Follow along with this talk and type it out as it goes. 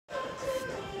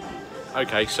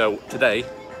Okay, so today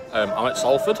I'm at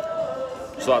Salford,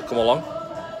 so I've come along,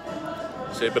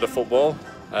 see a bit of football.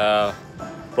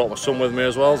 Brought my son with me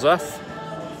as well, Zeph,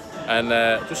 and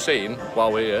just seeing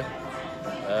while we're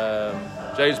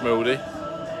here, Jay's Moody,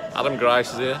 Adam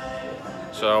Grice is here,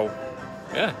 so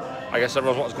yeah, I guess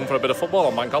everyone wants to come for a bit of football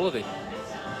on bank holiday.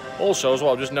 Also, as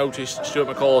well, I've just noticed Stuart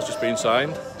McCall has just been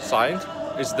signed.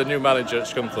 He's the new manager at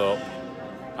Scunthorpe.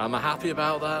 Am I happy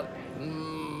about that?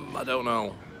 I don't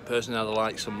know. Personally, I'd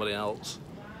like somebody else,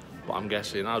 but I'm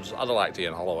guessing I'd have liked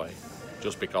Ian Holloway,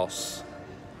 just because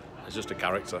he's just a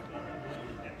character.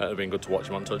 It'd have been good to watch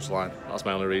him on touchline. That's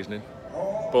my only reasoning.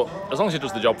 But as long as he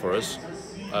does the job for us,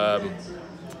 I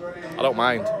don't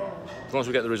mind. As long as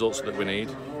we get the results that we need,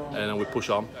 and then we push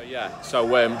on. Yeah. So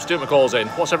Stuart McCall's in.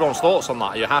 What's everyone's thoughts on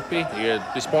that? Are you happy? Are you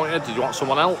disappointed? Did you want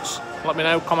someone else? Let me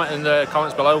know. Comment in the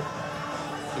comments below.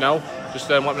 You know, just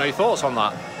let me know your thoughts on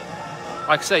that.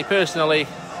 Like I say, personally,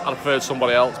 I'd preferred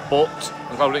somebody else, but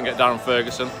I'm glad we didn't get Darren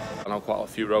Ferguson. I know quite a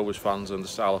few Rovers fans, and the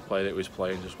style of play that he was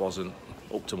playing just wasn't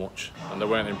up to much, and they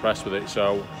weren't impressed with it.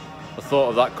 So the thought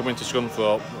of that coming to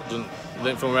Scunthorpe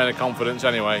didn't fill me with any confidence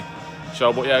anyway.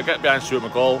 So, but yeah, get behind Stuart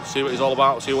McCall, see what he's all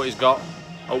about, see what he's got.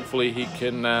 Hopefully he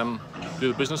can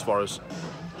do the business for us.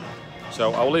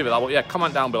 So I'll leave it at that. But yeah,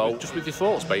 comment down below just with your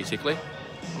thoughts, basically.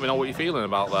 Let me know what you're feeling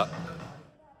about that.